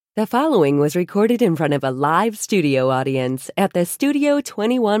The following was recorded in front of a live studio audience at the Studio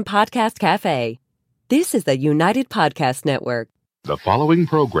 21 Podcast Cafe. This is the United Podcast Network. The following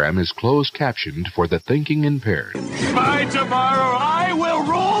program is closed captioned for the thinking impaired. By tomorrow, I will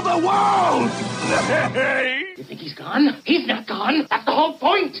rule the world! You think he's gone? He's not gone. That's the whole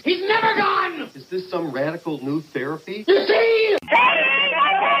point. He's never gone. Is this some radical new therapy? You see?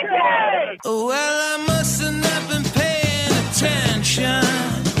 Well, I must have not been paying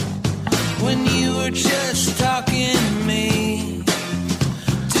attention when you were just talking to me.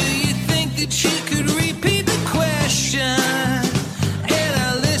 Do you think that you could repeat the question and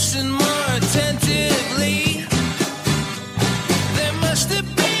I listen more attentively? There must have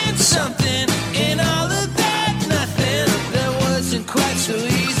been something in all of that nothing that wasn't quite so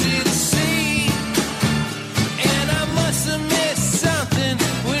easy to see. And I must have missed something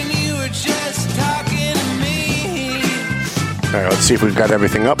when you were just talking to me. All right, let's see if we've got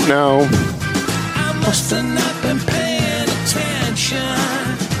everything up now. I must have not been paying attention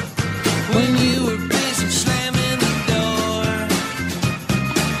when you were busy slamming the door.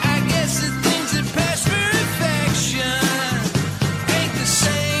 I guess the things that pass for affection ain't the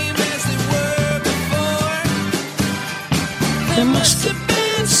same as they were before. There must have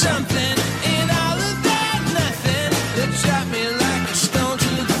been something in all of that nothing that dropped me like a stone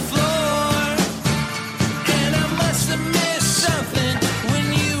to the floor. And I must have missed something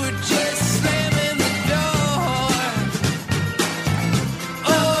when you were just slamming the door.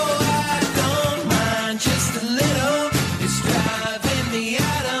 Oh, I don't mind just a little. It's driving me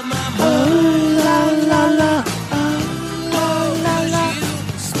out of my mind. Oh, la, la, la. Oh, la, la.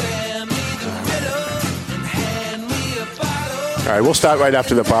 You spare me the riddle and hand me a bottle. All right, we'll start right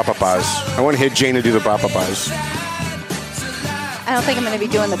after the Bapa Buzz. I want to hear Jana do the Bapa Buzz. I don't think I'm going to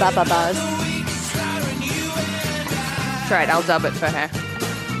be doing the Baba Buzz. That's right, I'll dub it for her.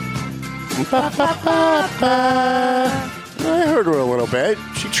 I heard her a little bit.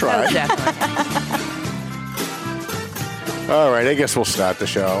 She tried. All right, I guess we'll start the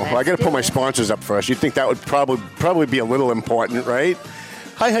show. Well, I got to put my sponsors up first. You'd think that would probably be a little important, right?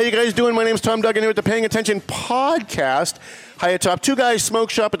 Hi, how you guys doing? My name's Tom Duggan here at the Paying Attention Podcast. Hi, at Top. Two Guys Smoke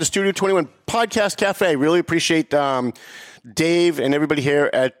Shop at the Studio 21 Podcast Cafe. Really appreciate Dave and everybody here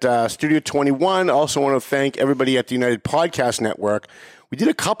at Studio 21. Also want to thank everybody at the United Podcast Network. We did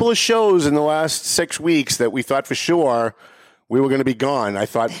a couple of shows in the last 6 weeks that we thought for sure we were going to be gone. I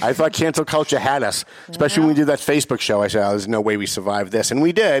thought cancel culture had us, especially when we did that Facebook show. I said, there's no way we survived this. And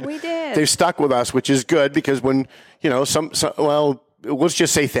we did. We did. They've stuck with us, which is good because when, well, let's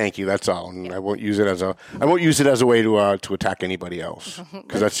just say thank you. That's all. And I won't use it as a way to attack anybody else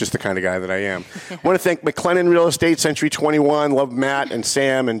because that's just the kind of guy that I am. I want to thank McLennan Real Estate, Century 21. Love Matt and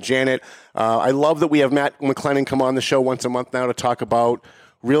Sam and Janet. I love that we have Matt McLennan come on the show once a month now to talk about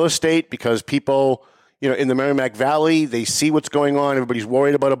real estate because people, in the Merrimack Valley, they see what's going on. Everybody's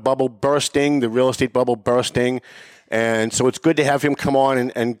worried about a bubble bursting, the real estate bubble bursting. And so it's good to have him come on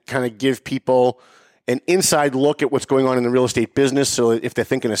and kind of give people an inside look at what's going on in the real estate business. So if they're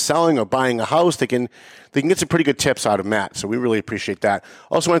thinking of selling or buying a house, they can get some pretty good tips out of Matt. So we really appreciate that.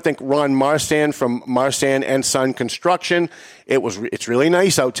 Also want to thank Ron Marsan from Marsan and Son Construction. It's really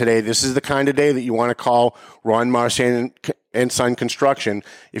nice out today. This is the kind of day that you want to call Ron Marsan and Son Construction.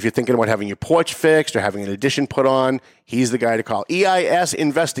 If you're thinking about having your porch fixed or having an addition put on, he's the guy to call. EIS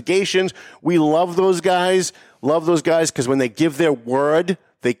Investigations. We love those guys. Love those guys because when they give their word,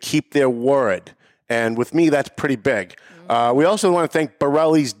 they keep their word. And with me, that's pretty big. We also want to thank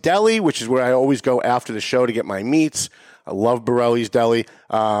Borelli's Deli, which is where I always go after the show to get my meats. I love Borelli's Deli.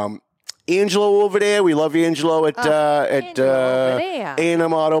 Angelo over there. We love Angelo at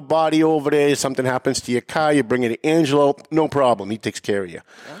A&M Auto Body over there. If something happens to your car, you bring it to Angelo. No problem. He takes care of you.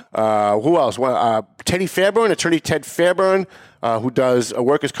 Who else? Well, Teddy Fairburn, attorney Ted Fairburn, who does a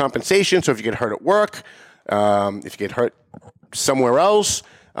workers' compensation. So if you get hurt at work, if you get hurt somewhere else,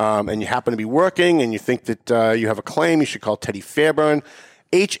 and you happen to be working and you think that you have a claim, you should call Teddy Fairburn.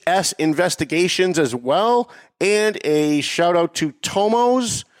 HS Investigations as well. And a shout out to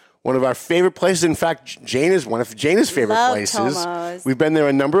Tomo's, one of our favorite places. In fact, Jane is one of Jana's favorite places. Tomo's. We've been there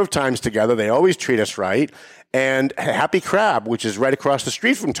a number of times together. They always treat us right. And Happy Crab, which is right across the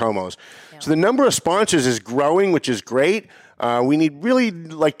street from Tomo's. Yeah. So the number of sponsors is growing, which is great. We need really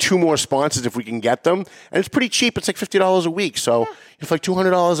like 2 more sponsors if we can get them. And it's pretty cheap. It's like $50 a week. So it's like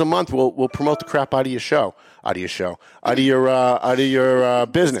 $200 a month. We'll promote the crap out of your show, out of your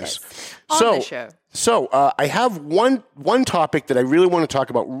business. On the show. So I have one topic that I really want to talk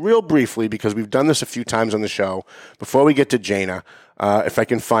about real briefly because we've done this a few times on the show. Before we get to Jana, if I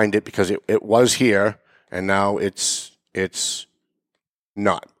can find it because it was here and now it's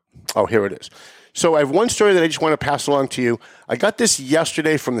not. Oh, here it is. So I have one story that I just want to pass along to you. I got this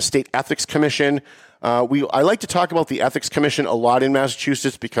yesterday from the State Ethics Commission. I like to talk about the Ethics Commission a lot in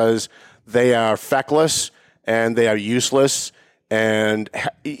Massachusetts because they are feckless and they are useless. And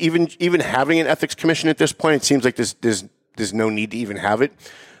even having an Ethics Commission at this point, it seems like there's no need to even have it.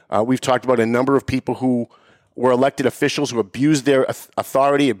 We've talked about a number of people who were elected officials who abused their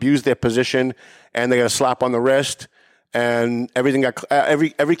authority, abused their position, and they got a slap on the wrist. And everything got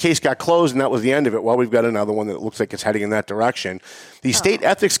every case got closed, and that was the end of it. Well, we've got another one that looks like it's heading in that direction. The State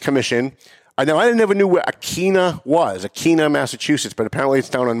Ethics Commission. Now, I never knew where Akina was, Akina, Massachusetts, but apparently it's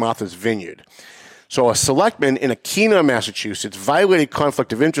down on Martha's Vineyard. So a selectman in Akina, Massachusetts, violated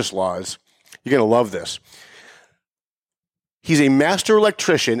conflict of interest laws. You're going to love this. He's a master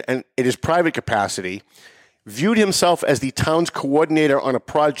electrician, and in his private capacity, viewed himself as the town's coordinator on a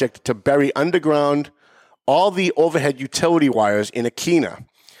project to bury underground all the overhead utility wires in Akina.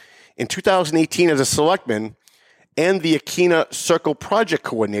 In 2018, as a selectman and the Akina Circle project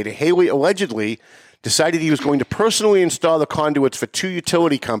coordinator, Haley allegedly decided he was going to personally install the conduits for 2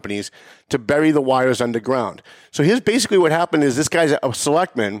 utility companies to bury the wires underground. So here's basically what happened is this guy's a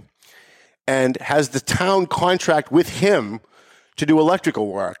selectman and has the town contract with him to do electrical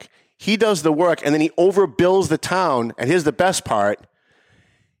work. He does the work, and then he overbills the town, and here's the best part.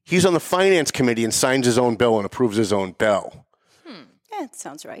 He's on the finance committee and signs his own bill and approves his own bill. Yeah, that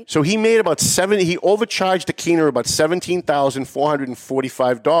sounds right. So he made he overcharged Akina about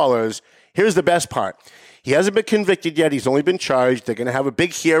 $17,445. Here's the best part. He hasn't been convicted yet. He's only been charged. They're going to have a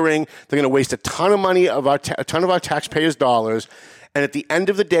big hearing. They're going to waste a ton of money a ton of our taxpayers' dollars. And at the end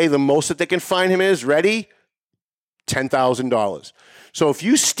of the day, the most that they can fine him is, ready? $10,000. So if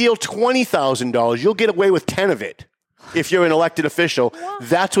you steal $20,000, you'll get away with 10 of it. If you're an elected official,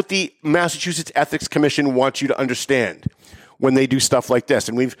 that's what the Massachusetts Ethics Commission wants you to understand when they do stuff like this.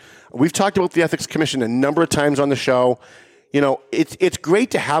 And we've talked about the Ethics Commission a number of times on the show. You know, it's great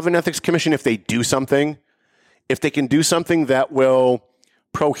to have an Ethics Commission if they do something. If they can do something that will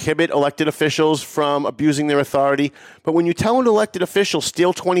prohibit elected officials from abusing their authority. But when you tell an elected official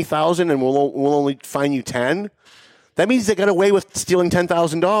steal $20,000 and we'll only fine you 10, that means they got away with stealing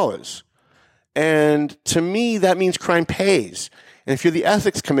 $10,000. And to me, that means crime pays. And if you're the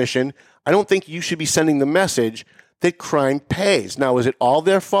Ethics Commission, I don't think you should be sending the message that crime pays. Now, is it all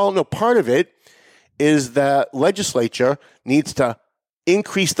their fault? No, part of it is that legislature needs to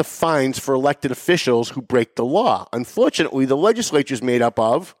increase the fines for elected officials who break the law. Unfortunately, the legislature is made up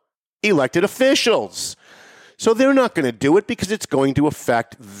of elected officials. So they're not going to do it because it's going to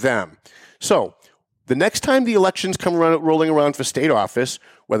affect them. So the next time the elections come rolling around for state office,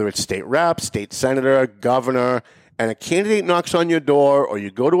 whether it's state rep, state senator, governor, and a candidate knocks on your door or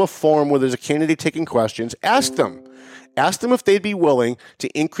you go to a forum where there's a candidate taking questions, ask them. Ask them if they'd be willing to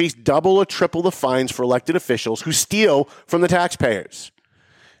increase double or triple the fines for elected officials who steal from the taxpayers.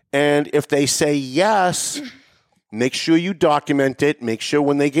 And if they say yes, make sure you document it. Make sure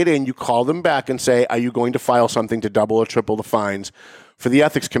when they get in, you call them back and say, are you going to file something to double or triple the fines for the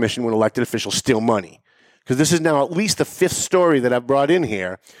Ethics Commission when elected officials steal money? Because this is now at least the 5th story that I've brought in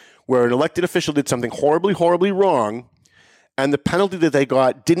here where an elected official did something horribly, horribly wrong, and the penalty that they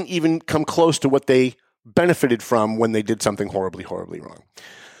got didn't even come close to what they benefited from when they did something horribly, horribly wrong.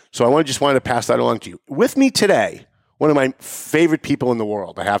 So I just wanted to pass that along to you. With me today, one of my favorite people in the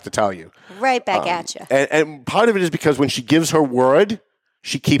world, I have to tell you. Right back at you. And part of it is because when she gives her word,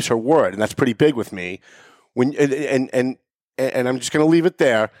 she keeps her word, and that's pretty big with me. And I'm just going to leave it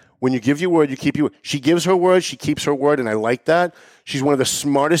there. When you give your word, you keep your word. She gives her word, she keeps her word, and I like that. She's one of the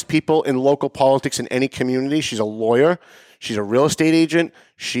smartest people in local politics in any community. She's a lawyer. She's a real estate agent.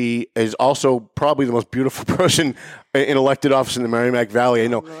 She is also probably the most beautiful person in elected office in the Merrimack Valley.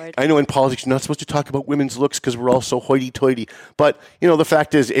 I know in politics you're not supposed to talk about women's looks because we're all so hoity-toity. But, the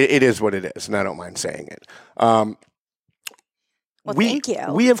fact is, it is what it is, and I don't mind saying it. Well, thank you.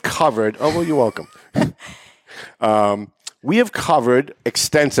 We have covered... Oh, well, you're welcome. We have covered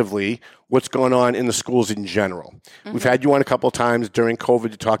extensively what's going on in the schools in general. Mm-hmm. We've had you on a couple of times during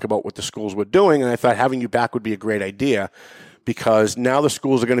COVID to talk about what the schools were doing, and I thought having you back would be a great idea because now the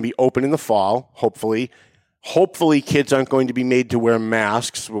schools are going to be open in the fall, hopefully. Hopefully kids aren't going to be made to wear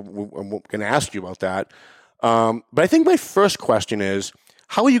masks. I'm going to ask you about that. But I think my first question is,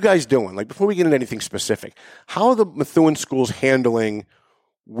 how are you guys doing? Like, before we get into anything specific, how are the Methuen schools handling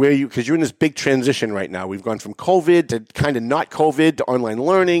because you're in this big transition right now. We've gone from COVID to kind of not COVID to online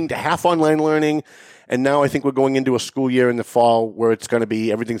learning to half online learning. And now I think we're going into a school year in the fall where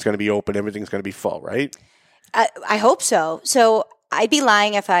everything's going to be open, everything's going to be full, right? I hope so. So I'd be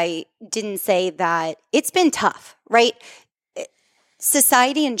lying if I didn't say that it's been tough, right?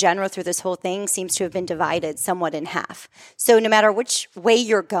 society in general through this whole thing seems to have been divided somewhat in half. So no matter which way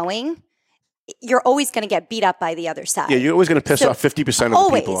you're going, you're always going to get beat up by the other side. Yeah, you're always going to piss off 50%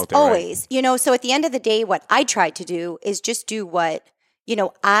 of the people out there. Always. Right? So at the end of the day, what I try to do is just do what,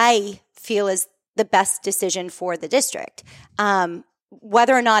 I feel is the best decision for the district.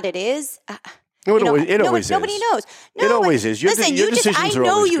 Whether or not it is... It always is. Nobody knows. No, it always is. Your decisions I are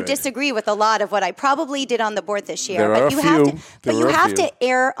know always you good. disagree with a lot of what I probably did on the board this year. There are but you a have few. to, but you have to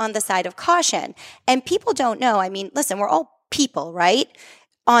err on the side of caution. And people don't know. I mean, listen, we're all people, right?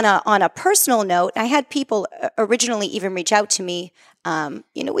 On a personal note, I had people originally even reach out to me.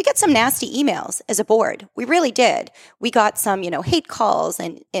 We got some nasty emails as a board. We really did. We got some, hate calls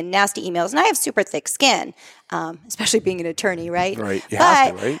and nasty emails. And I have super thick skin, especially being an attorney, right? Right. You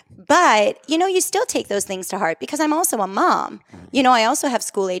have to, right? But, you still take those things to heart because I'm also a mom. I also have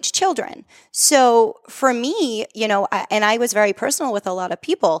school-age children. So for me, and I was very personal with a lot of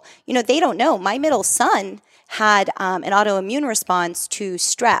people, they don't know. My middle son had an autoimmune response to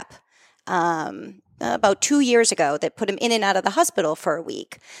strep about 2 years ago that put him in and out of the hospital for a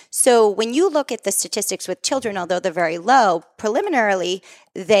week. So when you look at the statistics with children, although they're very low, preliminarily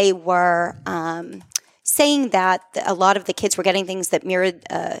they were saying that a lot of the kids were getting things that mirrored,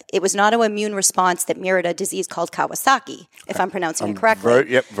 it was an autoimmune response that mirrored a disease called Kawasaki, if I'm pronouncing it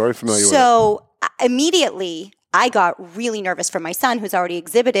correctly. Very familiar with it. So immediately I got really nervous for my son who's already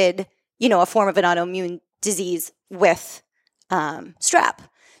exhibited, a form of an autoimmune disease with strep.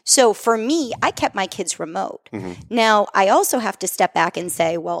 So for me, I kept my kids remote. Now, I also have to step back and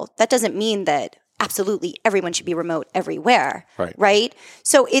say, well, that doesn't mean that absolutely everyone should be remote everywhere, right?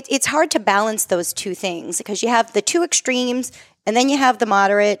 So it's hard to balance those two things because you have the two extremes and then you have the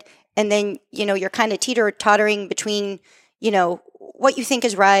moderate and then, you're kind of teeter-tottering between, what you think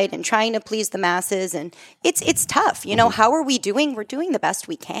is right and trying to please the masses. And it's tough. How are we doing? We're doing the best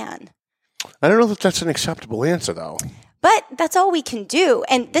we can. I don't know if that's an acceptable answer, though. But that's all we can do.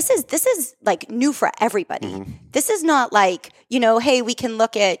 And this is like new for everybody. This is not like, hey, we can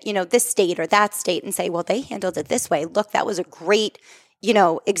look at, this state or that state and say, well, they handled it this way. Look, that was a great,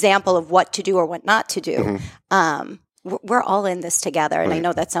 example of what to do or what not to do. We're all in this together. And I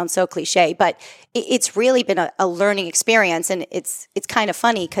know that sounds so cliche, but it's really been a learning experience. And it's kind of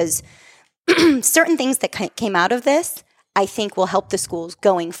funny because certain things that came out of this, I think will help the schools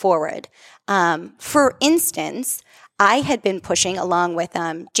going forward. For instance, I had been pushing along with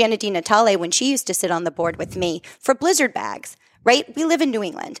Janet Di Natale when she used to sit on the board with me for blizzard bags, right? We live in New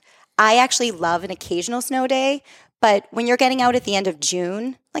England. I actually love an occasional snow day, but when you're getting out at the end of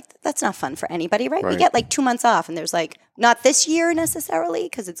June, that's not fun for anybody, right? We get 2 months off and there's not this year necessarily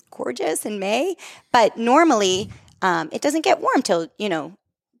because it's gorgeous in May, but normally it doesn't get warm till,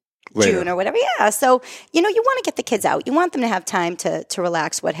 Later. June or whatever. Yeah. So, you want to get the kids out. You want them to have time to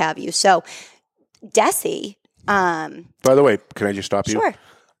relax, what have you. So DESE. By the way, can I just stop you? Sure.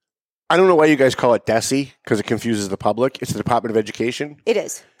 I don't know why you guys call it DESE because it confuses the public. It's the Department of Education. It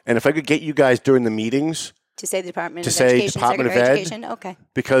is. And if I could get you guys during the meetings to say the Department of say Education, Department of Secretary Ed, of Education, okay.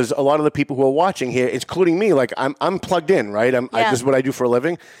 Because a lot of the people who are watching here, including me, I'm plugged in, right? This is what I do for a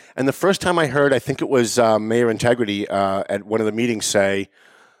living. And the first time I heard, I think it was Mayor Integrity at one of the meetings say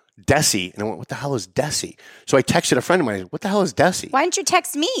DESE, and I went, "What the hell is DESE?" So I texted a friend of mine, "What the hell is DESE?" Why don't you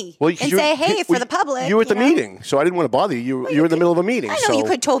text me and say, "Hey, for the public"? You were at the meeting, so I didn't want to bother you. You were in the middle of a meeting. I know you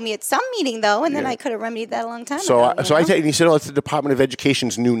could have told me at some meeting though, and then I could have remedied that a long time ago. I texted, and he said, "Oh, it's the Department of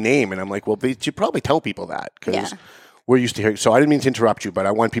Education's new name," and I'm like, "Well, you should probably tell people that because we're used to hearing." So I didn't mean to interrupt you, but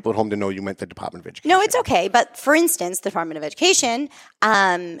I want people at home to know you meant the Department of Education. No, it's okay. But for instance, the Department of Education.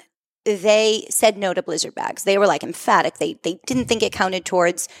 They said no to blizzard bags. They were emphatic. They didn't think it counted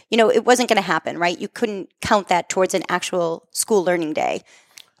towards, it wasn't going to happen, right? You couldn't count that towards an actual school learning day.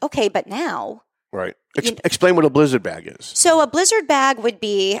 Okay, but now. Right. Explain what a blizzard bag is. So a blizzard bag would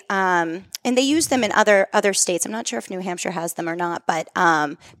be, and they use them in other states. I'm not sure if New Hampshire has them or not, but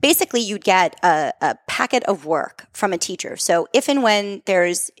basically you'd get a packet of work from a teacher. So if and when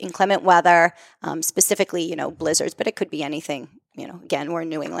there's inclement weather, specifically, blizzards, but it could be anything. Again, we're in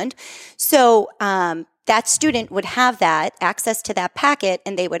New England. So that student would have that access to that packet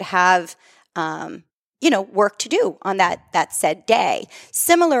and they would have, work to do on that said day.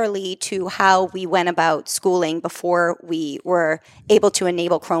 Similarly to how we went about schooling before we were able to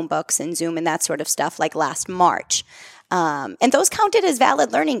enable Chromebooks and Zoom and that sort of stuff last March. And those counted as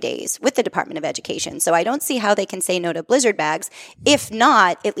valid learning days with the Department of Education. So I don't see how they can say no to blizzard bags, if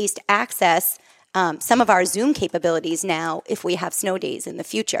not at least access some of our Zoom capabilities now if we have snow days in the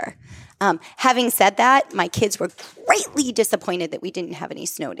future. Having said that, my kids were greatly disappointed that we didn't have any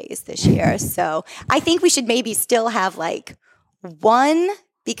snow days this year. So I think we should maybe still have One,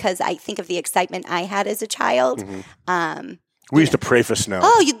 because I think of the excitement I had as a child. We used to pray for snow.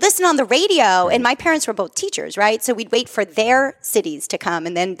 Oh, you'd listen on the radio. And my parents were both teachers, right? So we'd wait for their cities to come,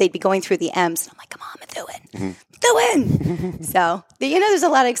 and then they'd be going through the M's. And I'm like, come on, Methuen. Methuen. So, there's a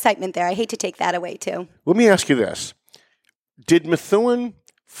lot of excitement there. I hate to take that away, too. Let me ask you this. Did Methuen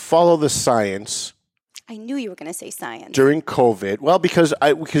follow the science I knew you were going to say science. during COVID? Well, because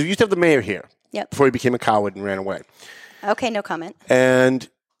we used to have the mayor here before he became a coward and ran away. Okay, no comment. And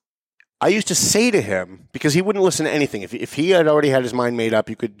I used to say to him, because he wouldn't listen to anything. If he had already had his mind made up,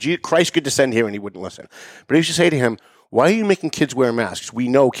 Christ could descend here and he wouldn't listen. But I used to say to him, why are you making kids wear masks? We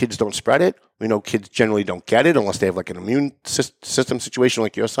know kids don't spread it. We know kids generally don't get it unless they have like an immune system situation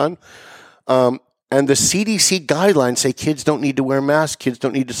like your son. And the CDC guidelines say kids don't need to wear masks. Kids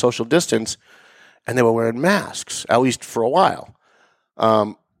don't need to social distance. And they were wearing masks, at least for a while.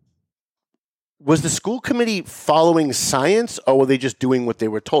 Was the school committee following science, or were they just doing what they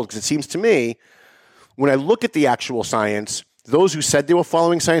were told? Because it seems to me, when I look at the actual science, those who said they were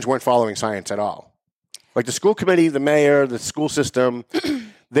following science weren't following science at all. Like the school committee, the mayor, the school system,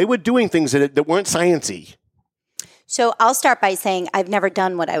 they were doing things that weren't science-y. So I'll start by saying I've never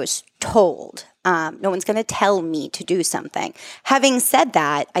done what I was told. No one's going to tell me to do something. Having said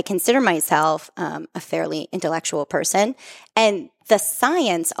that, I consider myself a fairly intellectual person. And the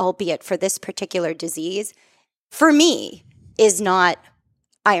science, albeit for this particular disease, for me, is not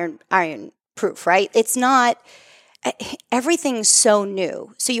iron proof, right? It's not, everything's so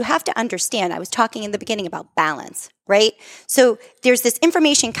new. So you have to understand, I was talking in the beginning about balance, right? So there's this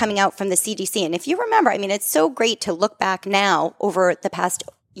information coming out from the CDC. And if you remember, it's so great to look back now over the past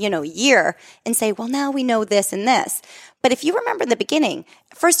year and say, well, now we know this and this. But if you remember in the beginning,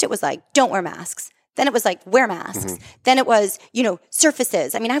 first it was like, don't wear masks. Then it was like, wear masks. Then it was,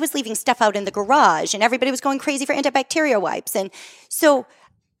 surfaces. I was leaving stuff out in the garage and everybody was going crazy for antibacterial wipes. And so.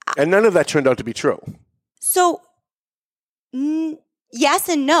 And none of that turned out to be true. So, yes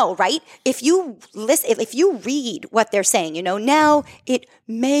and no, right? If you listen, if you read what they're saying, now it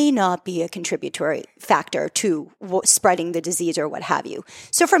may not be a contributory factor to spreading the disease or what have you.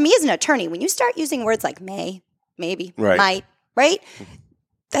 So for me as an attorney, when you start using words like may, maybe, might, right?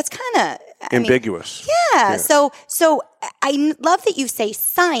 That's kind of ambiguous. Yeah. So I love that you say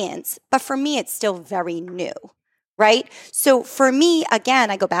science, but for me, it's still very new. Right? So for me,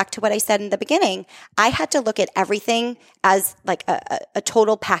 again, I go back to what I said in the beginning. I had to look at everything as like a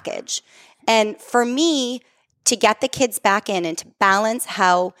total package. And for me, to get the kids back in and to balance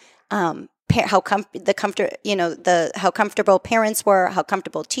how comfortable parents were, how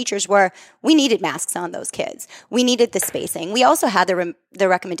comfortable teachers were, we needed masks on those kids. We needed the spacing. We also had the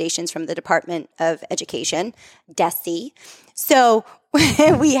recommendations from the Department of Education, DESE. So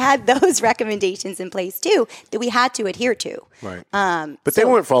we had those recommendations in place too that we had to adhere to. Right. But they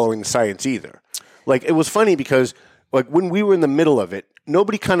weren't following the science either. Like, it was funny because like when we were in the middle of it,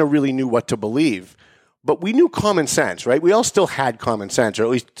 nobody kind of really knew what to believe. But we knew common sense, right? We all still had common sense, or at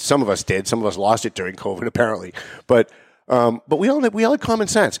least some of us did. Some of us lost it during COVID, apparently. But we all had common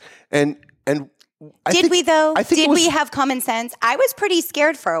sense. And did we though? Did we have common sense? I was pretty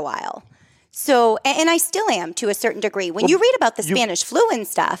scared for a while. So, and I still am to a certain degree. When you read about the Spanish flu and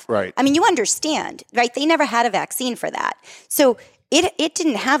stuff, right. You understand, right? They never had a vaccine for that. So it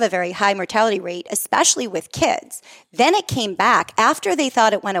didn't have a very high mortality rate, especially with kids. Then it came back after they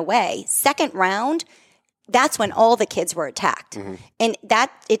thought it went away. Second round, that's when all the kids were attacked. Mm-hmm. And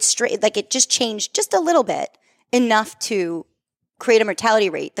it just changed just a little bit, enough to create a mortality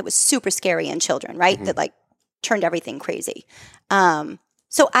rate that was super scary in children, right? Mm-hmm. That turned everything crazy.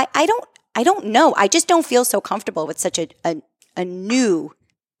 So I don't know. I just don't feel so comfortable with such a new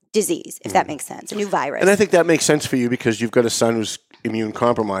disease, if that makes sense, a new virus. And I think that makes sense for you because you've got a son who's immune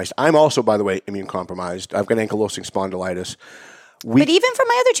compromised. I'm also, by the way, immune compromised. I've got ankylosing spondylitis. But even for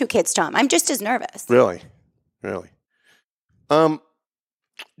my other two kids, Tom, I'm just as nervous. Really?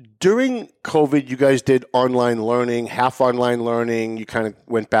 During COVID, you guys did online learning, half online learning. You kind of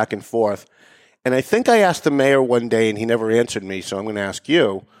went back and forth. And I think I asked the mayor one day, and he never answered me, so I'm going to ask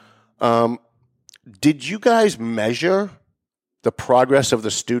you. Did you guys measure the progress of the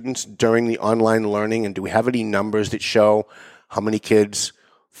students during the online learning? And do we have any numbers that show how many kids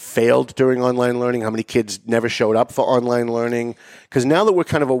failed during online learning? How many kids never showed up for online learning? Because now that we're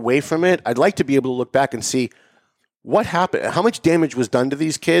kind of away from it, I'd like to be able to look back and see what happened. How much damage was done to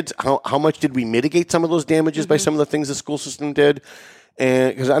these kids? How much did we mitigate some of those damages by some of the things the school system did?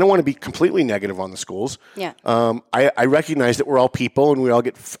 And because I don't want to be completely negative on the schools. Yeah. I recognize that we're all people and we all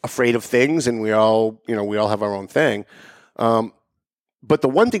get afraid of things and we all have our own thing. But the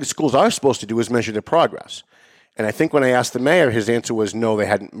one thing schools are supposed to do is measure their progress. And I think when I asked the mayor, his answer was no, they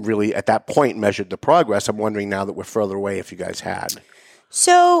hadn't really at that point measured the progress. I'm wondering now that we're further away if you guys had.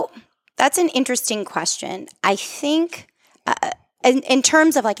 So that's an interesting question. I think in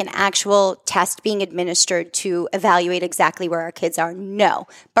terms of like an actual test being administered to evaluate exactly where our kids are, no.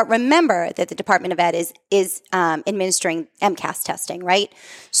 But remember that the Department of Ed is administering MCAS testing, right?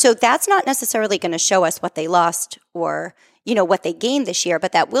 So that's not necessarily going to show us what they lost or what they gained this year,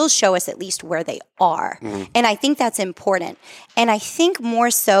 but that will show us at least where they are. And I think that's important. And I think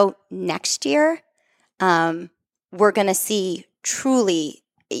more so next year, we're going to see truly,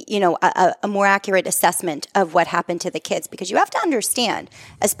 a more accurate assessment of what happened to the kids, because you have to understand,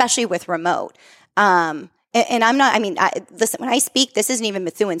 especially with remote. And I'm not, listen, when I speak, this isn't even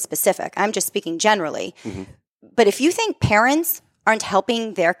Methuen specific. I'm just speaking generally. But if you think parents aren't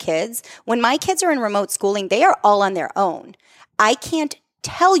helping their kids, when my kids are in remote schooling, they are all on their own. I can't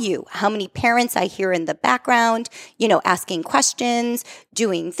tell you how many parents I hear in the background, asking questions,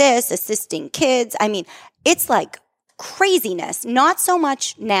 doing this, assisting kids. I mean, it's like craziness, not so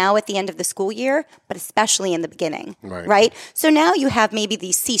much now at the end of the school year, but especially in the beginning, right? So now you have maybe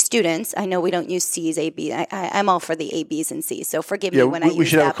these C students. I know we don't use C's, A, B. I'm all for the A, B's, and C's, so forgive me when I use that. We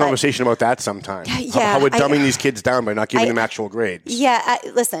should have a conversation about that sometime. How we're dumbing these kids down by not giving them actual grades. Yeah,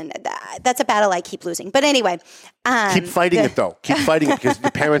 listen, that's a battle I keep losing. But anyway. Keep fighting it, though. Keep fighting it, because the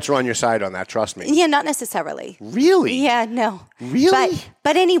parents are on your side on that, trust me. Yeah, not necessarily. Really? Yeah, no. Really?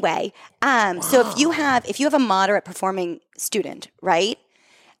 But anyway, so if you have a moderate performing student, right?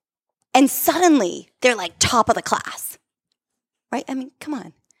 And suddenly they're like top of the class, right? I mean, come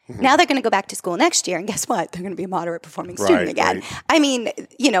on. Now they're going to go back to school next year, and guess what? They're going to be a moderate performing student again. Right. I mean,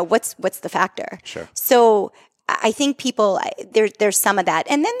 what's the factor? Sure. So I think people, there's some of that.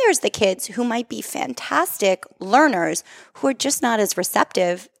 And then there's the kids who might be fantastic learners who are just not as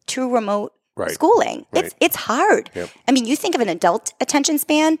receptive to remote schooling. It's hard. Yep. I mean, you think of an adult attention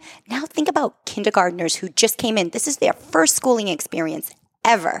span. Now think about kindergartners who just came in. This is their first schooling experience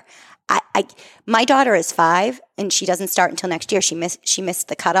ever. My daughter is 5, and she doesn't start until next year. She missed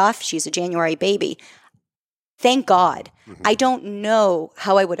the cutoff. She's a January baby. Thank God. I don't know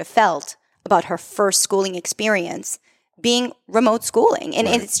how I would have felt about her first schooling experience being remote schooling. And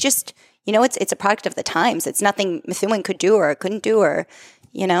it's just, it's a product of the times. It's nothing Methuen could do or couldn't do or,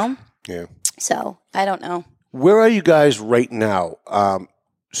 Yeah. So I don't know. Where are you guys right now?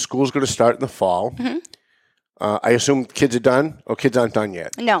 School's going to start in the fall. I assume kids are done, or kids aren't done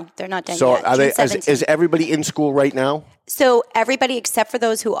yet? No, they're not done so yet. Are they? Is everybody in school right now? So everybody except for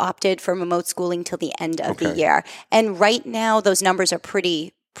those who opted for remote schooling till the end of the year. And right now, those numbers are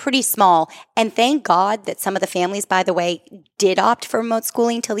pretty small. And thank God that some of the families, by the way, did opt for remote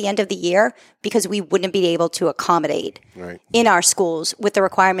schooling till the end of the year, because we wouldn't be able to accommodate in our schools with the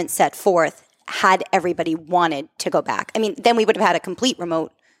requirements set forth had everybody wanted to go back. I mean, then we would have had a complete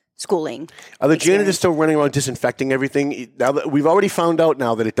remote schooling. Are the janitors still running around disinfecting everything? Now that we've already found out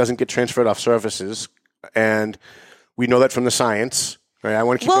now that it doesn't get transferred off surfaces, and we know that from the science. Right, I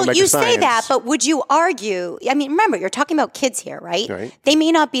want to keep going back to science. Well, you say that, but would you argue? I mean, remember, you're talking about kids here, right? They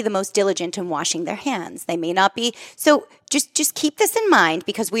may not be the most diligent in washing their hands. They may not be. So just keep this in mind,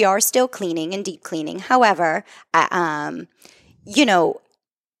 because we are still cleaning and deep cleaning. However,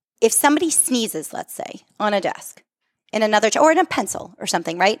 if somebody sneezes, let's say, on a desk, and or in a pencil or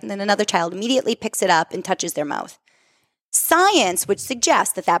something, right? And then another child immediately picks it up and touches their mouth. Science would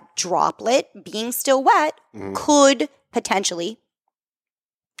suggest that droplet, being still wet, could potentially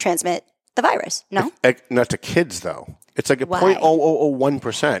transmit the virus. No? Not to kids, though. It's like a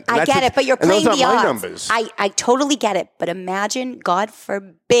 0.0001%. I get it, but you're playing the odds. Those aren't my numbers. I totally get it, but imagine, God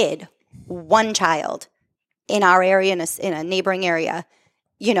forbid, one child in our area, in a neighboring area,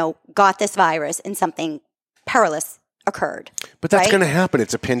 got this virus and something perilous occurred. But that's going to happen.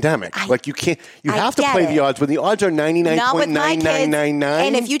 It's a pandemic. You can't. You have to play the odds. When the odds are 99.9999.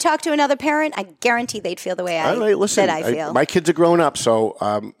 And if you talk to another parent, I guarantee they'd feel the way I feel. My kids are growing up, so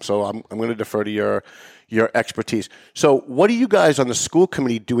I'm going to defer to your expertise. So, what are you guys on the school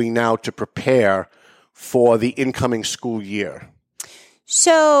committee doing now to prepare for the incoming school year?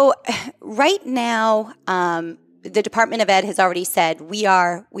 So, right now, the Department of Ed has already said we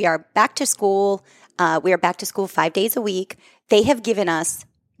are back to school. We are back to school 5 days a week. They have given us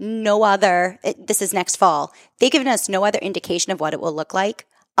no other, this is next fall, they've given us no other indication of what it will look like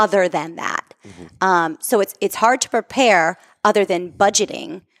other than that. So it's hard to prepare other than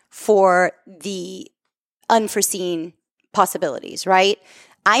budgeting for the unforeseen possibilities, right?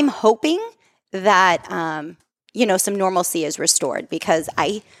 I'm hoping that, some normalcy is restored, because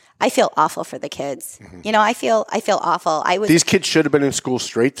I feel awful for the kids. I feel awful. These kids should have been in school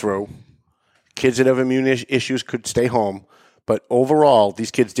straight through. kids that have immune issues could stay home. But overall,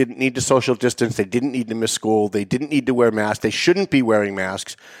 these kids didn't need to social distance. They didn't need to miss school. They didn't need to wear masks. They shouldn't be wearing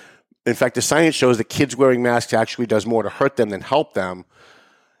masks. In fact, the science shows that kids wearing masks actually does more to hurt them than help them.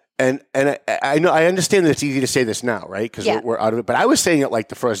 And I know I understand that it's easy to say this now, right? Because we're out of it. But I was saying it like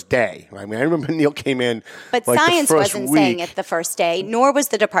the first day. I mean, I remember Neil came in. But like science the first wasn't week. saying it the first day, nor was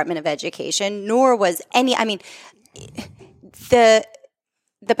the Department of Education, nor was any. I mean, the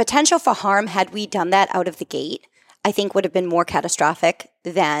potential for harm had we done that out of the gate, I think would have been more catastrophic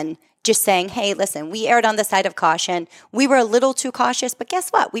than just saying, hey, listen, we erred on the side of caution. We were a little too cautious, but guess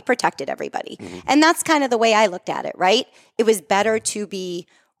what? We protected everybody. Mm-hmm. And that's kind of the way I looked at it, right? It was better to be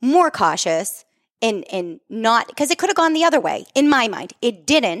more cautious and not, because it could have gone the other way in my mind. It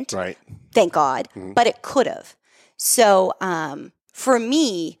didn't, right? Thank God, but it could have. So for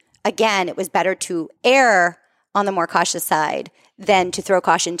me, again, it was better to err on the more cautious side than to throw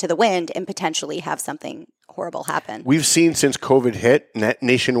caution to the wind and potentially have something horrible happen. We've seen since COVID hit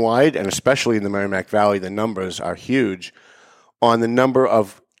nationwide, and especially in the Merrimack Valley, the numbers are huge on the number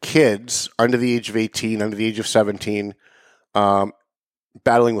of kids under the age of 18, under the age of 17,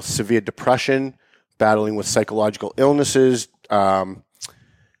 battling with severe depression, battling with psychological illnesses. Are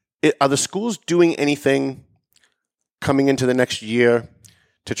the schools doing anything coming into the next year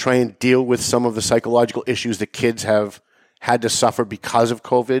to try and deal with some of the psychological issues that kids have had to suffer because of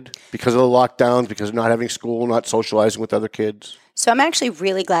COVID, because of the lockdowns, because of not having school, not socializing with other kids? So I'm actually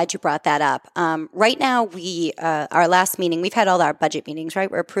really glad you brought that up. Right now, our last meeting, we've had all our budget meetings, right?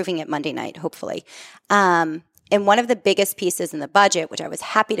 We're approving it Monday night, hopefully. And one of the biggest pieces in the budget, which I was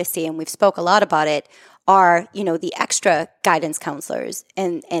happy to see, and we've spoke a lot about it, are, the extra guidance counselors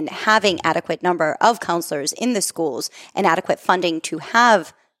and having adequate number of counselors in the schools and adequate funding to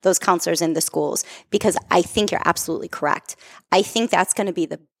have those counselors in the schools, because I think you're absolutely correct. I think that's going to be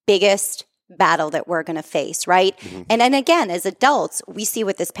the biggest battle that we're going to face, right? Mm-hmm. And then again, as adults, we see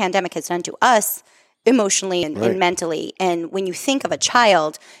what this pandemic has done to us emotionally and mentally. And when you think of a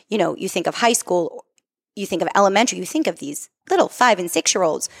child, you think of high school, you think of elementary, you think of these little 5 and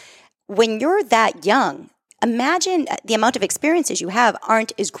 6-year-olds. When you're that young, imagine the amount of experiences you have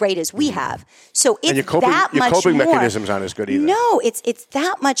aren't as great as we have. So it's your coping more, mechanisms aren't as good either. No, it's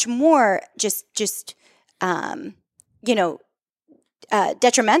that much more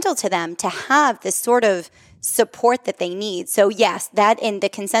detrimental to them to have this sort of support that they need. So yes, that and the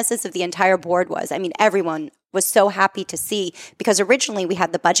consensus of the entire board was, everyone was so happy to see, because originally we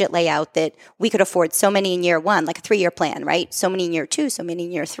had the budget layout that we could afford so many in year 1, like a 3-year plan, right? So many in year 2, so many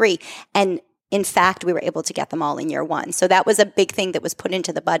in year 3. And in fact, we were able to get them all in year 1. So that was a big thing that was put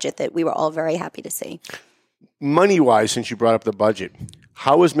into the budget that we were all very happy to see. Money-wise, since you brought up the budget,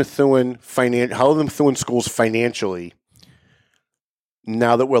 how are the Methuen schools financially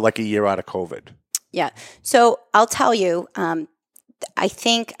now that we're like a year out of COVID? Yeah. So I'll tell you, I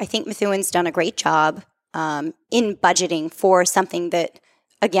think Methuen's done a great job in budgeting for something that,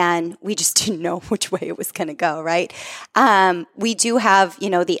 again, we just didn't know which way it was going to go, right? We do have,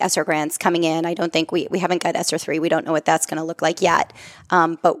 the ESSER grants coming in. I don't think we haven't got ESSER 3. We don't know what that's going to look like yet.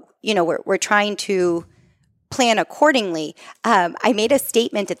 But, we're trying to plan accordingly. I made a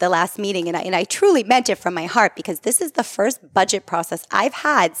statement at the last meeting, and I truly meant it from my heart, because this is the first budget process I've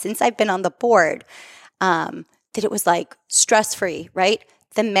had since I've been on the board that it was like stress-free, right?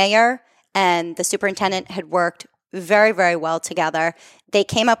 The mayor and the superintendent had worked very, very well together. They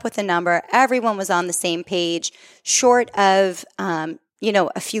came up with a number. Everyone was on the same page. Short of, a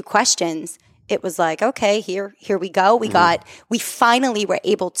few questions, it was like, okay, here we go. We finally were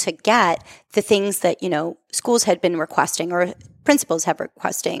able to get the things that, schools had been requesting or principals have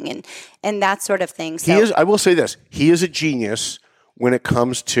requesting and that sort of thing. So I will say this, he is a genius when it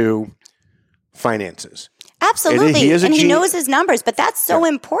comes to finances. Absolutely. He knows his numbers, but that's so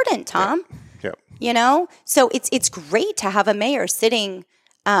important, Tom. Yeah. So it's great to have a mayor sitting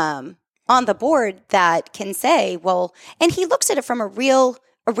on the board that can say, well, and he looks at it from a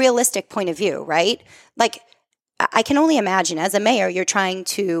realistic point of view, right? Like, I can only imagine as a mayor, you're trying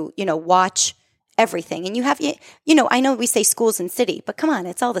to, watch everything. And you have, I know we say schools and city, but come on,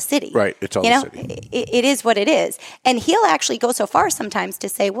 it's all the city. Right, it's all the city. It is what it is. And he'll actually go so far sometimes to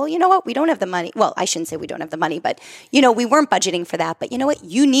say, well, you know what, we don't have the money. Well, I shouldn't say we don't have the money, but, we weren't budgeting for that. But you know what,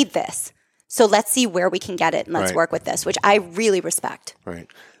 you need this. So let's see where we can get it and let's work with this, which I really respect. Right.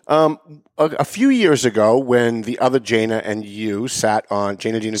 A few years ago, when the other Jana and you sat on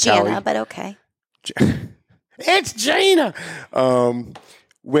Jana DiNatale. Jana, but okay. It's Jana.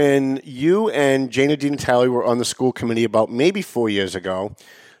 When you and Jana DiNatale were on the school committee about maybe 4 years ago,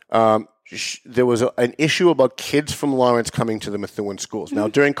 there was an issue about kids from Lawrence coming to the Methuen schools. Now,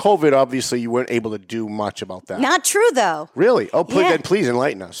 during COVID, obviously, you weren't able to do much about that. Not true, though. Really? Oh, Yeah. please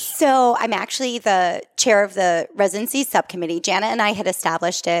enlighten us. So I'm actually the chair of the residency subcommittee. Jana and I had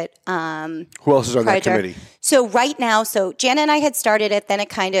established it. Who else is on that committee? So right now, Jana and I had started it, then it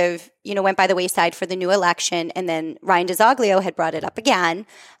kind of, went by the wayside for the new election, and then Ryan DeZoglio had brought it up again.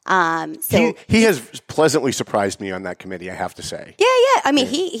 He has pleasantly surprised me on that committee, I have to say. Yeah. I mean,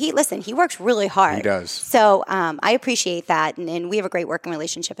 he he works really hard. He does. So I appreciate that, and we have a great working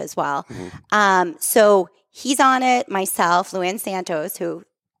relationship as well. Mm-hmm. So he's on it, myself, Luann Santos, who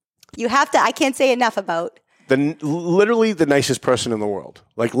I can't say enough about. Literally the nicest person in the world.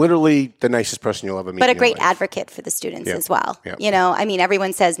 Like literally the nicest person you'll ever meet. But a in your great life. advocate for the students Yep. as well. Yep. I mean,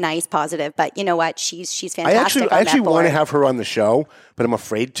 everyone says nice, positive, but you know what? She's fantastic. I actually want to to have her on the show, but I'm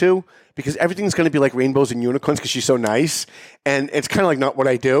afraid to because everything's going to be like rainbows and unicorns because she's so nice, and it's kind of like not what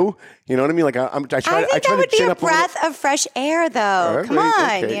I do. You know what I mean? Like I try that to would be chin a up little- breath of fresh air, though. All right, Come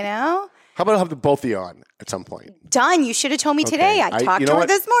on, okay. How about I have the both of you on at some point? Done. You should have told me today. I talked you to know her what?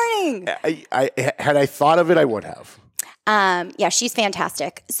 this morning. Had I thought of it, I would have. Yeah, she's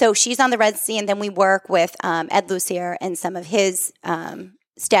fantastic. So she's on the residency, and then we work with Ed Lucier and some of his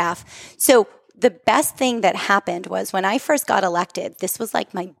staff. So the best thing that happened was when I first got elected, this was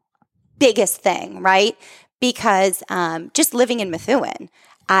like my biggest thing, right? Because just living in Methuen,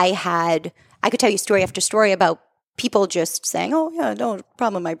 I could tell you story after story about people just saying, oh, yeah, no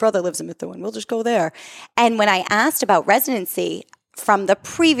problem. My brother lives in Methuen. We'll just go there. And when I asked about residency from the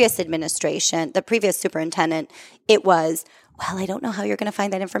previous administration, the previous superintendent, it was, well, I don't know how you're going to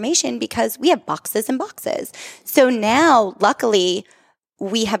find that information because we have boxes and boxes. So now, luckily,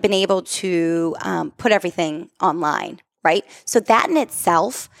 we have been able to put everything online, right? So that in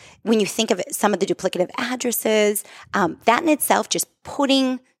itself, when you think of it, some of the duplicative addresses, that in itself, just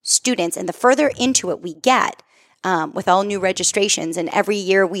putting students, and the further into it we get, with all new registrations, and every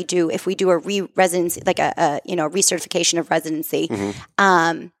year we do, if we do a re-residency, like a recertification of residency,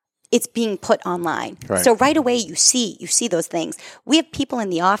 it's being put online. Right. So right away you see those things. We have people in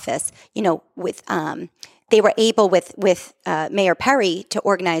the office, with they were able with Mayor Perry to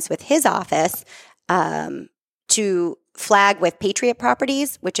organize with his office to flag with Patriot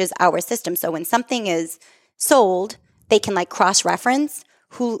Properties, which is our system. So when something is sold, they can like cross-reference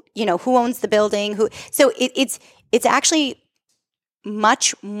who owns the building, so it's actually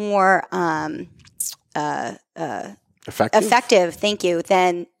much more effective, thank you,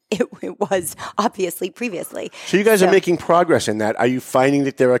 than it was obviously previously. So you guys are making progress in that. Are you finding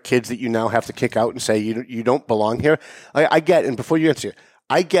that there are kids that you now have to kick out and say you don't belong here? I get, and before you answer,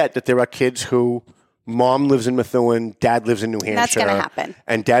 I get that there are kids who mom lives in Methuen, dad lives in New Hampshire. That's going to happen.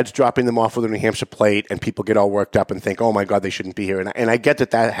 And dad's dropping them off with a New Hampshire plate, and people get all worked up and think, oh my God, they shouldn't be here. And I get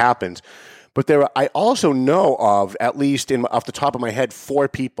that happens. But I also know of, at least off the top of my head, 4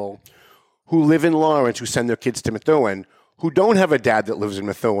 people who live in Lawrence who send their kids to Methuen who don't have a dad that lives in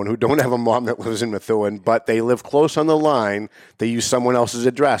Methuen, who don't have a mom that lives in Methuen, but they live close on the line. They use someone else's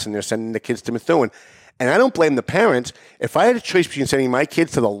address, and they're sending the kids to Methuen. And I don't blame the parents. If I had a choice between sending my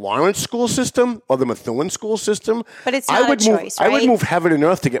kids to the Lawrence school system or the Methuen school system, but it's not a choice, right? I would move heaven and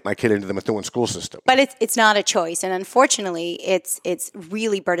earth to get my kid into the Methuen school system. But it's not a choice, and unfortunately, it's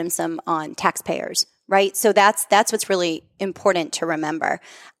really burdensome on taxpayers, right? So that's what's really important to remember.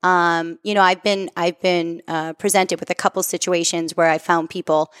 I've been presented with a couple situations where I found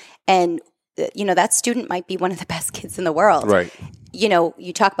people, and that student might be one of the best kids in the world, right?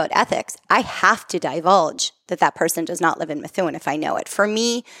 You talk about ethics. I have to divulge that person does not live in Methuen if I know it. For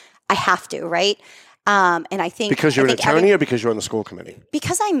me, I have to, right? And I think because you're an attorney or because you're on the school committee?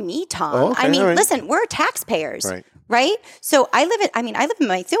 Because I'm me, Tom. Oh, okay, I mean, all right. listen, we're taxpayers, right? So I live in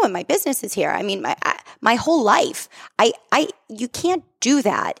Methuen. My business is here. I mean, my whole life. You can't do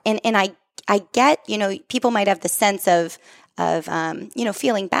that. And I get, people might have the sense of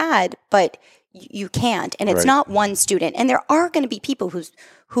feeling bad, but you can't. And it's not one student. And there are going to be people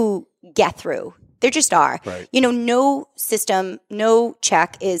who get through. There just are. Right. No system, no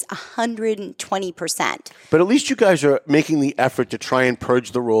check is 120%. But at least you guys are making the effort to try and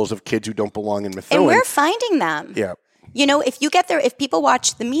purge the rolls of kids who don't belong in Methuen. And we're finding them. Yeah. If you get there, if people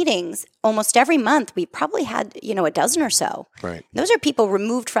watch the meetings almost every month, we probably had, a dozen or so. Right. Those are people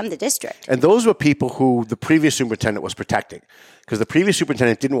removed from the district. And those were people who the previous superintendent was protecting. Because the previous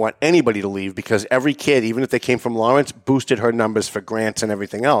superintendent didn't want anybody to leave because every kid, even if they came from Lawrence, boosted her numbers for grants and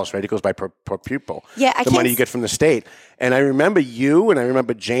everything else, right? It goes by per pupil. Yeah, the money you get from the state. And I remember you and I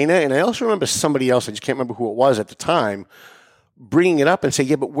remember Jana and I also remember somebody else, I just can't remember who it was at the time, bringing it up and say,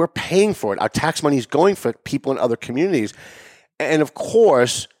 yeah, but we're paying for it. Our tax money is going for people in other communities. And of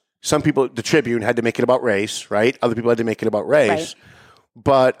course, Some people, the Tribune, had to make it about race, right? Other people had to make it about race. Right.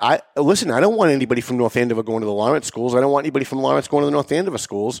 But I don't want anybody from North Andover going to the Lawrence schools. I don't want anybody from Lawrence going to the North Andover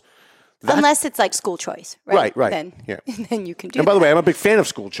schools. Unless it's like school choice, right? Right. Then, Yeah. then you can do And by the that. way, I'm a big fan of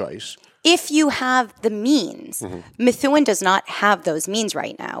school choice. If you have the means, Methuen does not have those means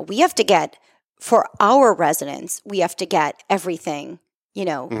right now. We have to get, for our residents, we have to get everything,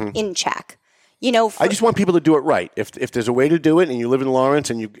 in check. I just want people to do it right. If there's a way to do it, and you live in Lawrence,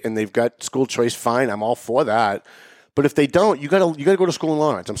 and they've got school choice, fine. I'm all for that. But if they don't, you gotta go to school in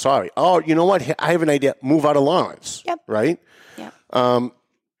Lawrence. I'm sorry. Oh, you know what? I have an idea. Move out of Lawrence. Yep. Right. Yeah.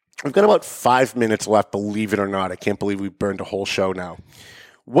 We've got about 5 minutes left. Believe it or not, I can't believe we burned a whole show now.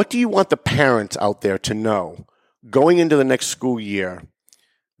 What do you want the parents out there to know going into the next school year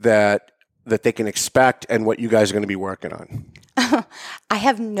that they can expect, and what you guys are going to be working on? I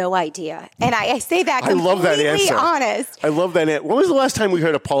have no idea. And I say that completely I love that answer. honest. I love that answer. When was the last time we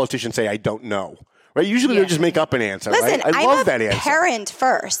heard a politician say, I don't know? Right? Usually they just make up an answer, Listen, right? I love that I'm a answer. parent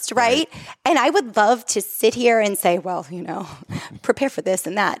first, right? And I would love to sit here and say, well, prepare for this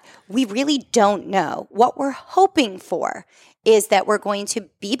and that. We really don't know. What we're hoping for is that we're going to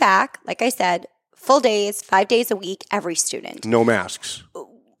be back, like I said, full days, 5 days a week, every student. No masks.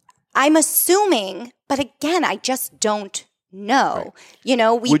 I'm assuming, but again, I just don't know.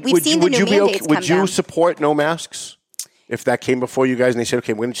 Right. We've seen the new mandates come Would you down. support no masks? If that came before you guys and they said,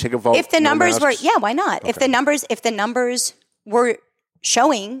 okay, we're going to take a vote. If the numbers were, why not? Okay. If the numbers were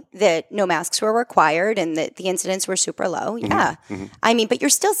showing that no masks were required and that the incidents were super low, yeah. I mean, but you're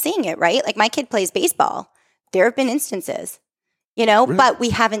still seeing it, right? Like my kid plays baseball. There have been instances, Really? but we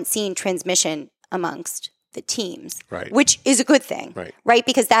haven't seen transmission amongst the teams, Right. which is a good thing, right?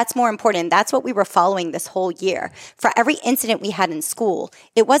 Because that's more important. That's what we were following this whole year. For every incident we had in school,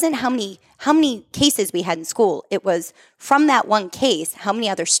 it wasn't how many cases we had in school. It was from that one case, how many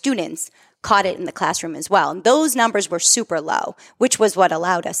other students caught it in the classroom as well. And those numbers were super low, which was what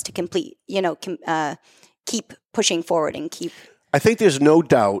allowed us to keep pushing forward and keep. I think there's no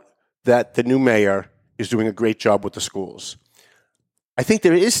doubt that the new mayor is doing a great job with the schools. I think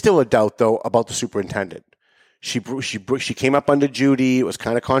there is still a doubt, though, about the superintendent. She came up under Judy. It was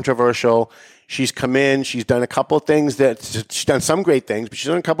kind of controversial. She's come in. She's done a couple of things she's done some great things, but she's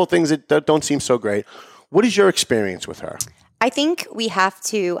done a couple of things that don't seem so great. What is your experience with her? I think we have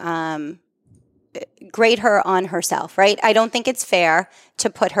to grade her on herself, right? I don't think it's fair to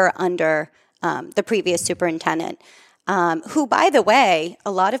put her under the previous superintendent, who, by the way,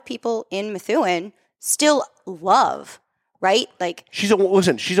 a lot of people in Methuen still love. Right? Like she's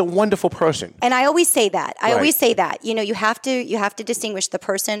a wonderful person. And I always say that. I Right. always say that. You have to distinguish the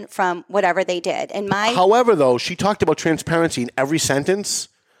person from whatever they did. And However, though, she talked about transparency in every sentence.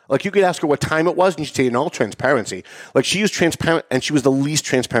 Like you could ask her what time it was, and she'd say in all transparency. Like she was transparent, and she was the least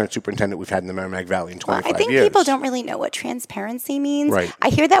transparent superintendent we've had in the Merrimack Valley in 25 years. I think people don't really know what transparency means. Right. I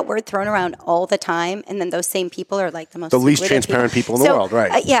hear that word thrown around all the time, and then those same people are like the least secretive transparent people in the world, right?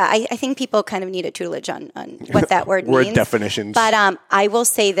 I think people kind of need a tutelage on what that word means. Word definitions. But I will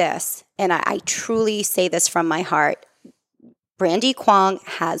say this, and I truly say this from my heart. Brandy Kwong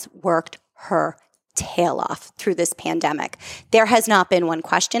has worked her tail off through this pandemic. There has not been one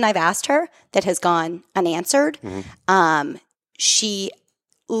question I've asked her that has gone unanswered. She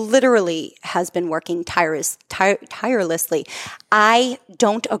literally has been working tirelessly. I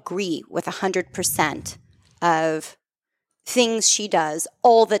don't agree with 100% of things she does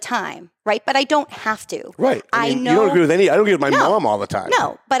all the time, right? But I don't have to. Right. I know. You don't agree with I don't agree with my mom all the time.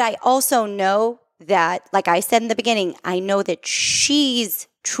 No, but I also know that, like I said in the beginning, I know that she's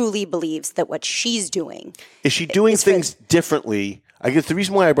truly believes that what she's doing is she doing things differently? I guess the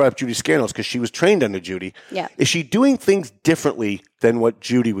reason why I brought up Judy Scannell is because she was trained under Judy. Yeah. Is she doing things differently than what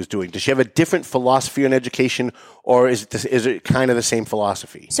Judy was doing? Does she have a different philosophy on education, or is it kind of the same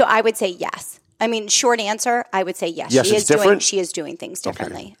philosophy? So I would say yes. I mean, short answer, I would say yes. Yes, it's different? She is doing things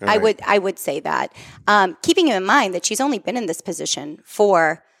differently. Okay. All right. I would say that. Keeping in mind that she's only been in this position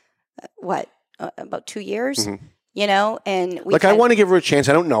for about 2 years. And I want to give her a chance.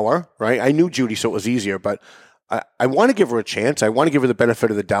 I don't know her, right? I knew Judy, so it was easier, but I want to give her a chance. I want to give her the benefit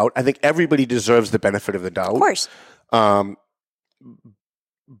of the doubt. I think everybody deserves the benefit of the doubt. Of course.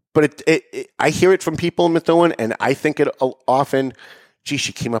 But I hear it from people in Methuen, and I think it often, gee,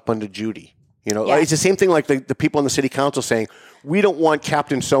 she came up under Judy. It's the same thing like the people on the city council saying, we don't want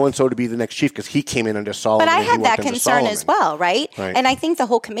Captain so-and-so to be the next chief because he came in under Solomon. But I had that concern as well, right? Right? And I think the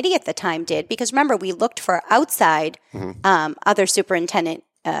whole committee at the time did, because remember, we looked for outside other superintendent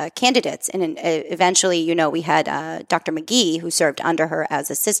candidates. And eventually, we had Dr. McGee, who served under her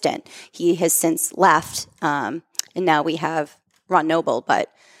as assistant. He has since left, and now we have Ron Noble.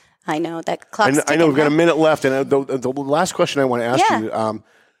 But I know that clock's I know we've got a ticking, minute left, and the last question I want to ask you,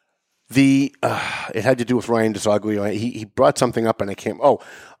 it had to do with Ryan DeZoglio. He brought something up, and I can't.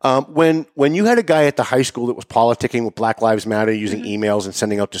 When you had a guy at the high school that was politicking with Black Lives Matter, using emails and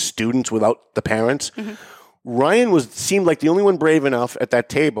sending out to students without the parents, Ryan seemed like the only one brave enough at that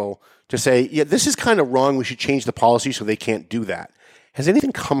table to say, "Yeah, this is kind of wrong. We should change the policy so they can't do that." Has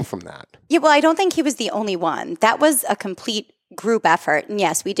anything come from that? Yeah, well, I don't think he was the only one. That was a complete group effort. And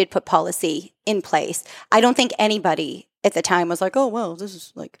yes, we did put policy in place. I don't think anybody at the time was like, oh, well, this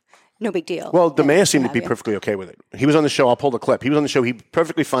is like no big deal. Well, the mayor seemed to be perfectly okay with it. He was on the show. I'll pull the clip. He was on the show. He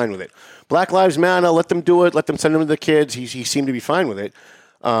perfectly fine with it. Black Lives Matter, let them do it. Let them send them to the kids. He seemed to be fine with it.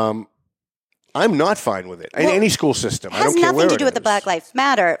 I'm not fine with it. In any school system. It has nothing to do with the Black Lives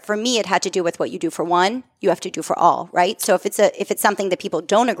Matter. For me, it had to do with what you do for one, you have to do for all, right? So if it's something that people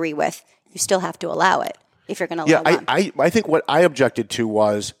don't agree with, you still have to allow it if you're going to allow one. I think what I objected to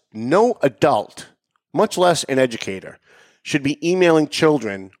was no adult, much less an educator, should be emailing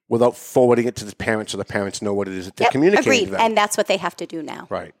children without forwarding it to the parents so the parents know what it is that they're communicating agreed. to them. And that's what they have to do now.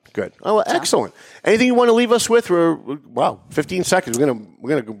 Right. Good. Oh, well, excellent. Anything you want to leave us with? 15 seconds. We're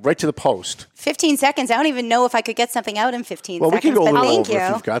gonna go right to the post. 15 seconds. I don't even know if I could get something out in 15 seconds. Well, we can go a little thank over you.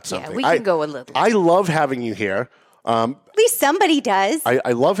 if you've got something. Yeah, we can go a little. I love having you here. At least somebody does.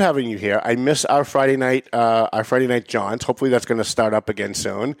 I love having you here. I miss our Friday night jaunts. Hopefully that's going to start up again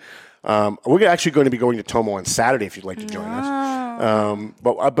soon. We're actually going to be going to Tomo on Saturday if you'd like to join us.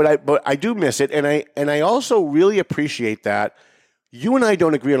 But I do miss it, and I also really appreciate that you and I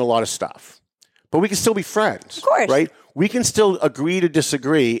don't agree on a lot of stuff, but we can still be friends. Of course, right? We can still agree to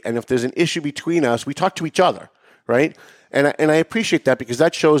disagree, and if there's an issue between us, we talk to each other, right? And I appreciate that because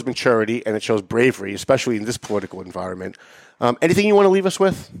that shows maturity and it shows bravery, especially in this political environment. Anything you want to leave us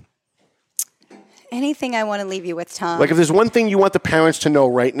with? Anything I want to leave you with, Tom? Like if there's one thing you want the parents to know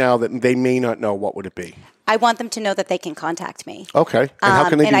right now that they may not know, what would it be? I want them to know that they can contact me. Okay. And how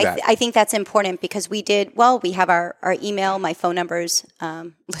can they do that? I think that's important because we have our email, my phone number's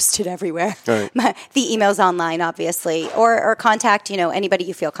listed everywhere. Right. The email's online, obviously, or contact, anybody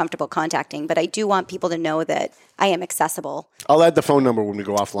you feel comfortable contacting. But I do want people to know that I am accessible. I'll add the phone number when we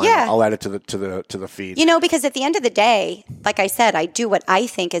go offline. Yeah. I'll add it to the feed. Because at the end of the day, like I said, I do what I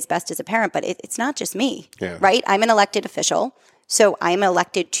think is best as a parent, but it's not just me, right? I'm an elected official, so I'm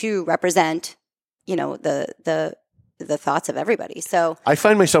elected to represent the thoughts of everybody. So I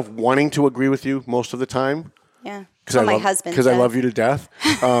find myself wanting to agree with you most of the time. Yeah. Because my husband I love you to death.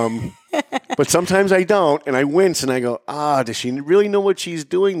 But sometimes I don't, and I wince, and I go, does she really know what she's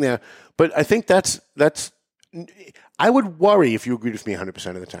doing there? But I think that's. I would worry if you agreed with me 100%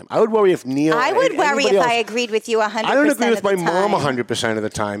 of the time. I would worry if Neil. I would worry if I agreed with you 100%. I don't agree with my mom mom 100% of the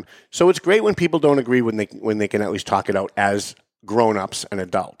time. So it's great when people don't agree when they can at least talk it out as grown-ups and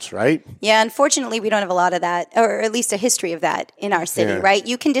adults, right? Yeah, unfortunately, we don't have a lot of that, or at least a history of that in our city, right?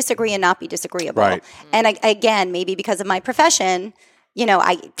 You can disagree and not be disagreeable. Right. And again, maybe because of my profession,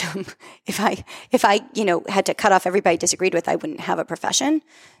 if I had to cut off everybody I disagreed with, I wouldn't have a profession.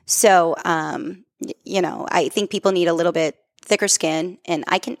 So, I think people need a little bit thicker skin, and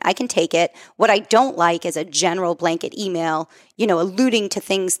I can take it. What I don't like is a general blanket email, alluding to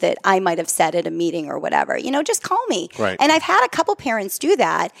things that I might have said at a meeting or whatever. Just call me. Right. And I've had a couple parents do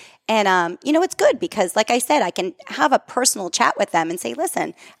that, and it's good because, like I said, I can have a personal chat with them and say,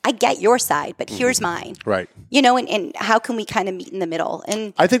 "Listen, I get your side, but here's mine." Right. And how can we kind of meet in the middle?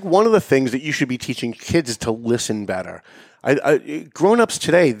 And I think one of the things that you should be teaching kids is to listen better. Grown-ups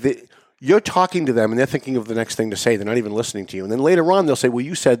today, you're talking to them and they're thinking of the next thing to say. They're not even listening to you. And then later on, they'll say, well,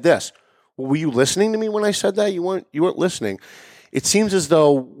 you said this. Well, were you listening to me when I said that? You weren't listening. It seems as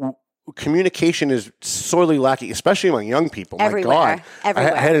though communication is sorely lacking, especially among young people. Everywhere. My God.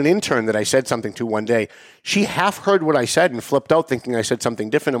 Everywhere. I had an intern that I said something to one day. She half heard what I said and flipped out thinking I said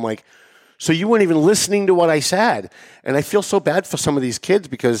something different. I'm like, so you weren't even listening to what I said. And I feel so bad for some of these kids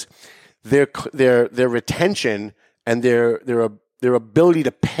because their retention and their ability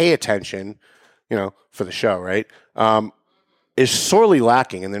to pay attention, for the show, right, is sorely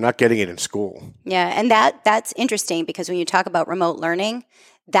lacking, and they're not getting it in school. Yeah, and that's interesting because when you talk about remote learning,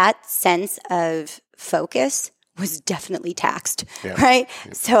 that sense of focus was definitely taxed, right?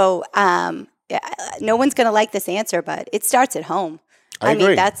 Yeah. So no one's going to like this answer, but it starts at home. I agree.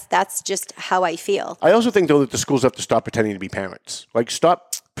 mean, that's just how I feel. I also think, though, that the schools have to stop pretending to be parents. Like,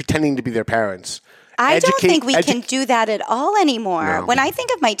 stop pretending to be their parents. I don't think we can do that at all anymore. No. When I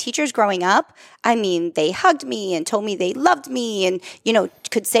think of my teachers growing up, I mean, they hugged me and told me they loved me and,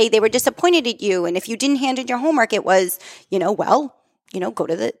 could say they were disappointed at you. And if you didn't hand in your homework, it was, go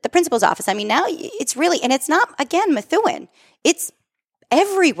to the principal's office. I mean, now it's really, and it's not, again, Methuen. It's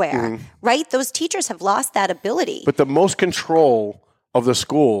everywhere, right? Those teachers have lost that ability. But the most control of the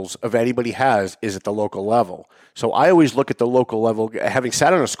schools of anybody has is at the local level. So I always look at the local level, having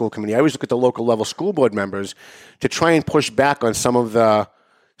sat on a school committee, I always look at the local level school board members to try and push back on some of the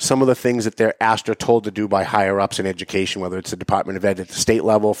things that they're asked or told to do by higher ups in education, whether it's the Department of Ed at the state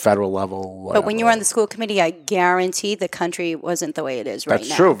level, federal level, whatever. But when you were on the school committee, I guarantee the country wasn't the way it is right now.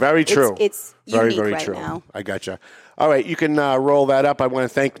 That's true. Very true. It's very, unique very right true. now. I gotcha. All right, you can roll that up. I want to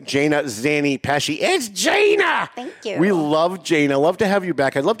thank Jana Zani Pesci. It's Jana! Thank you. We love Jana. Love to have you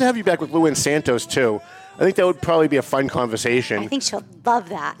back. I'd love to have you back with Luann Santos, too. I think that would probably be a fun conversation. I think she'll love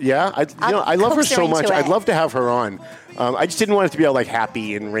that. Yeah? I love her coax her so much. into I'd it. love to have her on. I just didn't want it to be all like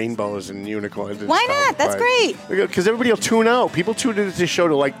happy and rainbows and unicorns. And Why stuff, not? That's great. Because everybody will tune out. People tune into this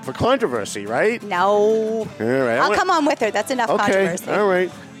show for controversy, right? No. All right. I'll come on with her. That's enough controversy. All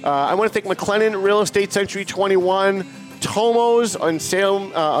right. I want to thank McLennan Real Estate Century 21, Tomos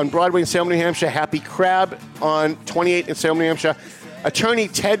on Broadway in Salem, New Hampshire, Happy Crab on 28 in Salem, New Hampshire, attorney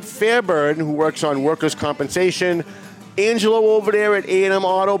Ted Fairburn, who works on workers' compensation, Angelo over there at A&M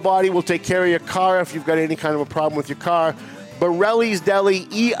Auto Body will take care of your car if you've got any kind of a problem with your car, Borelli's Deli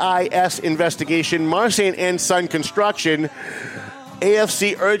EIS Investigation, Marsan and Son Construction,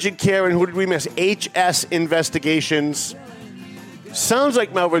 AFC Urgent Care, and who did we miss? HS Investigations. Sounds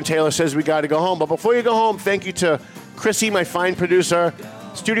like Melvin Taylor says we got to go home. But before you go home, thank you to Chrissy, my fine producer,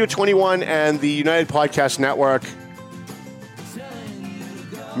 Studio 21, and the United Podcast Network.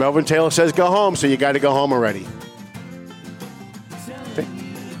 Melvin Taylor says go home, so you got to go home already.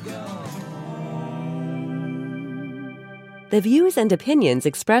 The views and opinions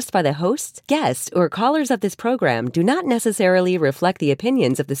expressed by the hosts, guests, or callers of this program do not necessarily reflect the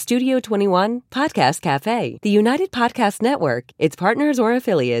opinions of the Studio 21 Podcast Cafe, the United Podcast Network, its partners, or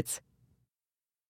affiliates.